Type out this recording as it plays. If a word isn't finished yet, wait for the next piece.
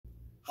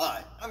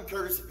Hi, I'm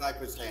Curtis at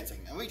Backwoods Dancing,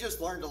 and we just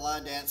learned to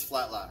line dance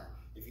Flatliner.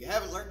 If you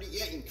haven't learned it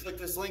yet, you can click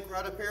this link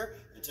right up here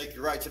and take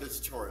you right to the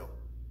tutorial.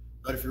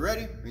 But if you're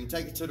ready, we can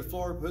take you to the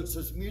floor, put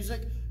some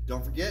music.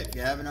 Don't forget, if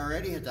you haven't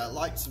already, hit that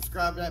like,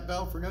 subscribe to that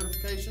bell for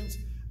notifications,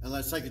 and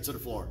let's take it to the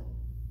floor.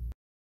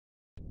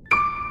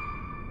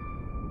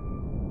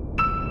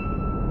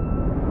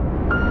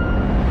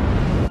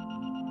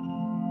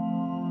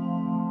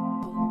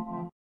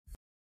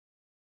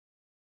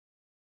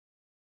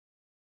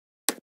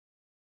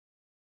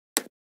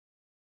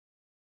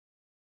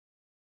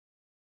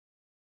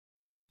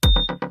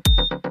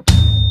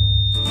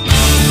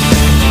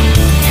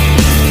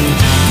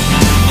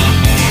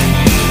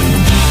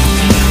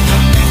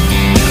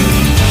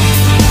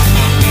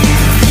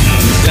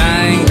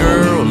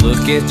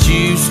 At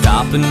you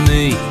stopping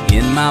me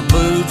in my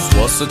boots.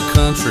 What's a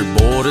country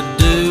boy to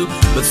do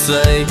but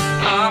say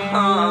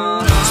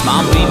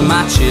smile, beat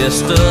my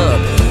chest up.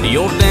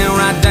 You're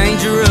downright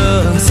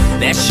dangerous.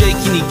 That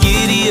shaking you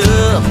giddy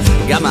up.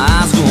 Got my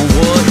eyes going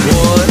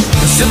what?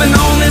 Sipping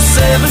on this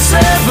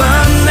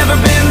 7-7. Never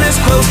been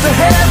this close to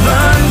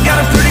heaven.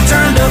 Got it pretty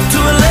turned up to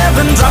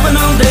 11. Dropping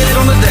on dead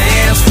on the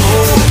dance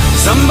floor.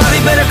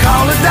 Somebody better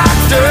call a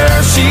doctor.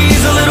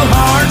 She's a little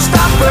hard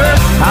stopper.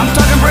 I'm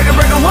talking breaker,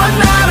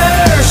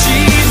 one-nighter.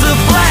 She's a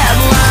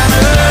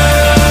flatliner.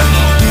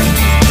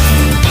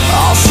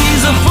 Oh,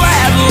 she's a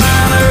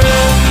flatliner.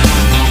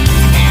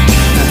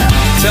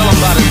 Tell 'em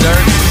about it,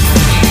 Dirt.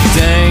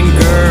 Dang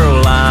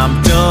girl,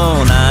 I'm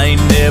done. I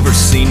ain't never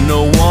seen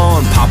no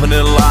one popping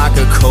it like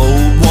a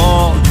cold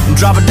one.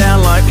 Drop it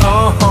down like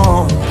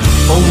oh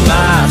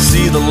my,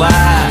 see the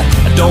light.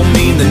 I don't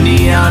mean the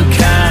neon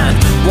kind.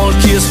 One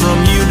kiss from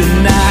you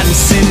tonight and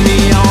send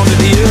me on to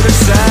the other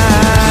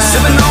side.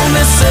 Sipping on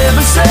this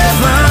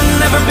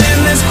 7-7. Never been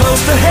this close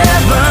to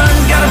heaven.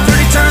 Got it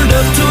pretty turned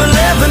up to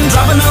 11.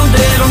 Dropping on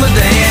dead on the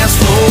dance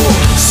floor.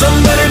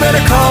 Somebody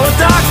better call a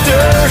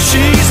doctor.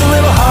 She's a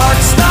little hard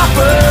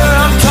stopper.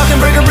 I'm talking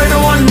breaker,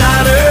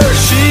 one-nighter.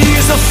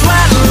 She's a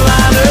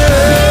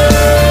flatliner.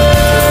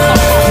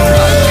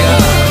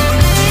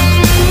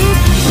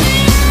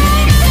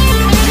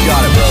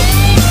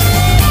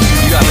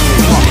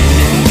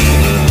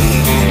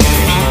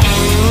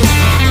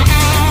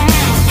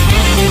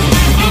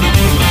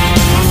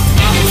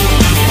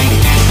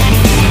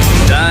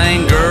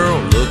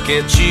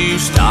 At you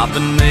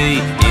stopping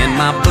me in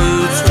my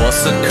boots.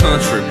 What's a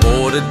country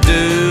boy to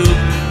do?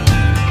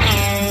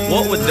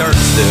 What would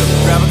Dirks do?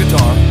 Grab a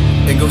guitar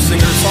and go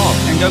sing her a song.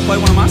 And go play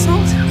one of my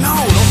songs? No,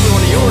 don't play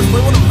one of yours,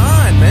 play one of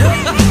mine,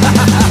 man.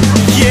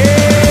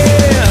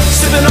 Yeah,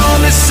 sipping on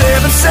this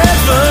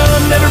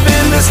 7-7. Never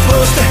been this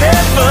close to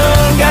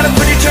heaven. Got it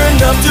pretty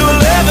turned up to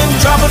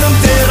 11. Dropping them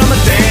dead on the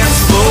dance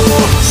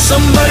floor.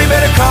 Somebody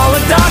better call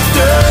a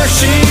doctor.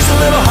 She's a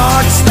little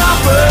hard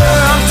stopper.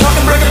 I'm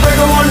talking breaker,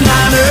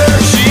 one-nighter.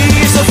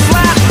 She's a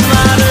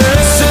flatliner.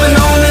 Sipping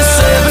on this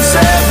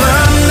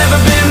 7-7. Never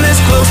been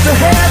this close to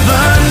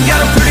heaven.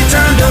 Got it pretty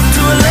turned up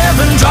to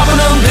 11. Dropping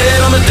them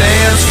dead on the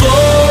dance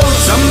floor.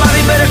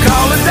 Somebody better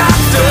call a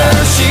doctor.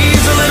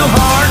 She's a little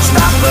hard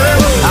stopper.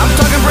 I'm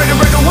talking breaker,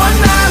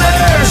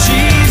 one-nighter.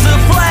 She's a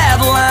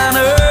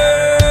flatliner.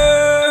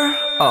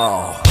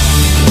 Oh,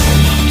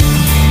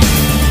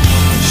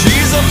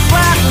 she's a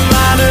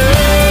flatliner.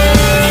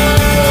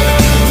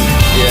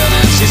 Yeah,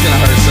 man, she's gonna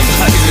hurt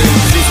somebody,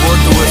 dude. She's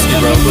worth the whiskey,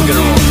 bro. Look at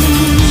her on.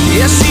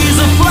 Yeah, she's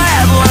a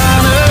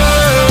flatliner.